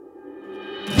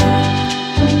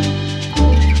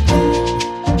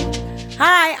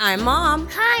I'm Mom.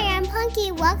 Hi, I'm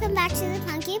Punky. Welcome back to the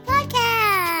Punky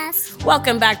Podcast.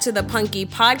 Welcome back to the Punky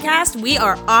Podcast. We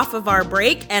are off of our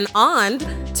break and on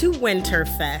to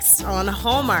Winterfest on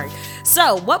Hallmark.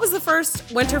 So, what was the first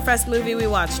Winterfest movie we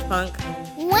watched, Punk?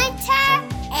 Winter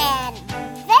and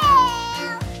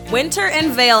Vale. Winter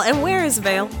and Vale. And where is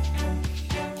Vale?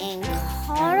 In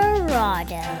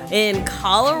Colorado. In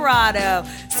Colorado.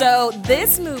 So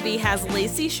this movie has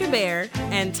Lacey Chabert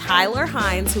and Tyler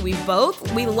Hynes, who we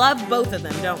love both of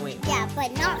them, don't we? Yeah,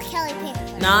 but not Kelly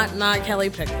Pickler. Not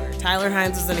Kelly Pickler. Tyler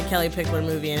Hynes was in a Kelly Pickler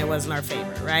movie and it wasn't our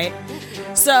favorite, right?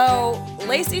 So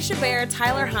Lacey Chabert,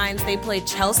 Tyler Hynes, they play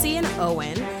Chelsea and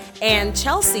Owen. And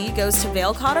Chelsea goes to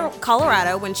Vail,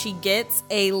 Colorado when she gets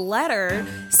a letter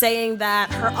saying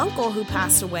that her uncle who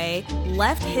passed away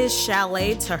left his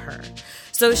chalet to her.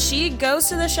 So she goes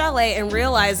to the chalet and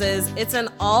realizes it's in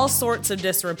all sorts of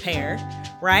disrepair,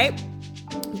 right?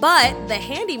 But the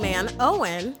handyman,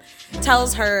 Owen,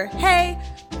 tells her, hey,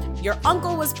 your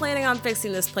uncle was planning on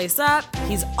fixing this place up.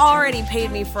 He's already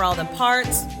paid me for all the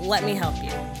parts. Let me help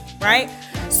you, right?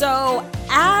 So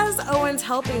as Owen's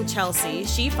helping Chelsea,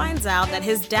 she finds out that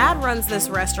his dad runs this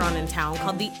restaurant in town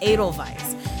called the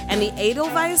Edelweiss. And the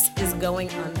Edelweiss is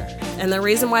going under. And the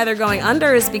reason why they're going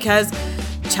under is because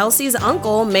Chelsea's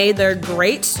uncle made their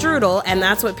great strudel, and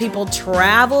that's what people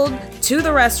traveled to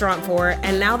the restaurant for.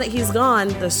 And now that he's gone,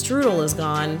 the strudel is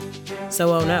gone.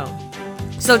 So, oh no.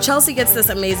 So Chelsea gets this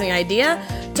amazing idea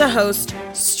to host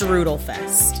Strudel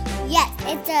Fest. Yes,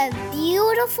 it's a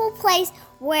beautiful place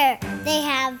where they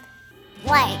have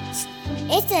lights.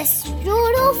 It's a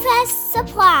Strudel Fest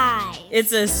surprise.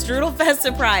 It's a Strudel Fest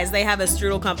surprise. They have a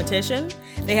strudel competition.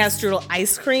 They have strudel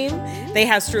ice cream. They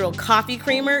have strudel coffee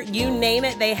creamer. You name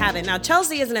it, they have it. Now,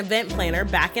 Chelsea is an event planner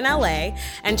back in LA,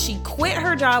 and she quit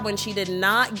her job when she did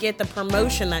not get the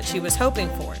promotion that she was hoping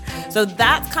for. So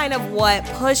that's kind of what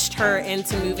pushed her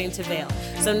into moving to Vail.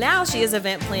 So now she is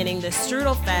event planning the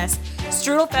Strudel Fest.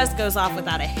 Strudel Fest goes off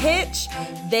without a hitch.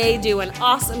 They do an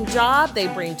awesome job. They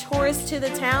bring tourists to the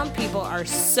town. People are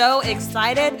so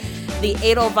excited. The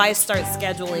Edelweiss starts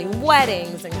scheduling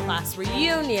weddings and class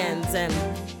reunions and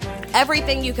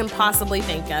everything you can possibly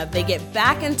think of. They get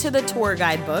back into the tour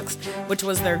guide books, which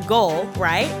was their goal,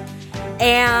 right?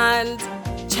 And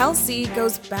Chelsea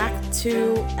goes back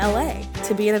to LA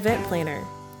to be an event planner.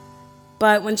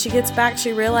 But when she gets back,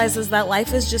 she realizes that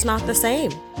life is just not the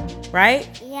same, right?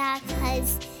 Yeah,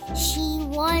 because she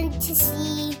wanted to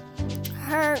see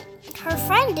her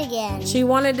friend again. She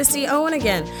wanted to see Owen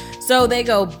again. So they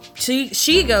go,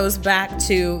 she goes back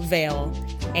to Vail,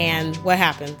 and what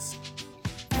happens?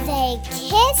 They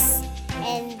kiss,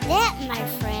 and that, my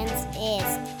friends,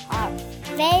 is our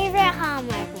favorite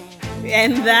Hallmark movie.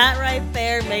 And that right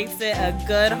there makes it a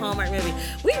good Hallmark movie.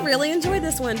 We really enjoyed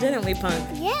this one, didn't we, Punk?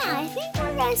 Yeah, I think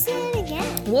we're going to see it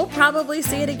again. We'll probably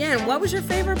see it again. What was your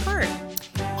favorite part?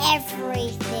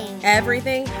 Everything.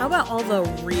 Everything? How about all the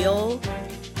real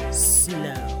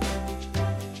snow?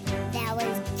 That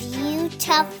was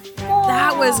beautiful.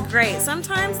 That was great.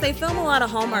 Sometimes they film a lot of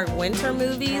Hallmark winter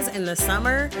movies in the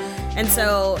summer. And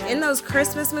so in those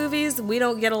Christmas movies, we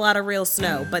don't get a lot of real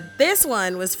snow. But this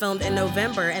one was filmed in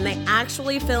November, and they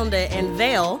actually filmed it in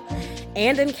Vail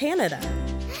and in Canada.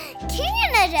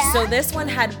 Canada. So this one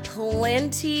had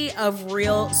plenty of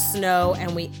real snow,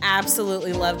 and we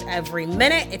absolutely loved every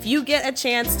minute. If you get a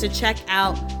chance to check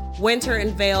out Winter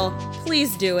in Vail,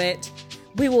 please do it.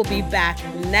 We will be back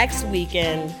next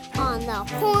weekend on the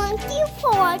Punky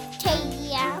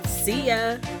Podcast. See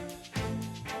ya.